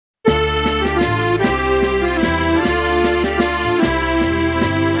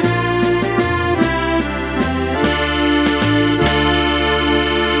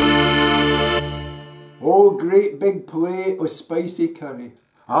big plate o' spicy curry.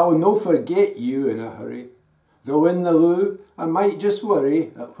 I'll no forget you in a hurry, though in the loo I might just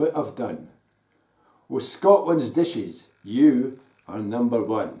worry at what I've done. O' Scotland's dishes, you are number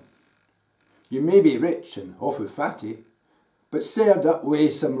one. You may be rich and awful fatty, but served up wi'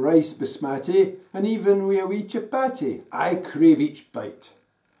 some rice basmati and even wi' a wee chapati, I crave each bite.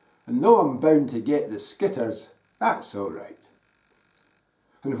 And though I'm bound to get the skitters, that's all right.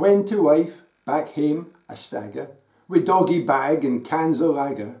 And when to wife, back hame, I stagger, wi' doggy bag and cans o'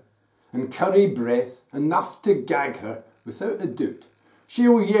 lager, and curry breath enough to gag her without a doubt,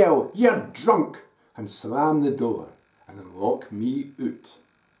 she'll yell, "You're drunk!" and slam the door and lock me out.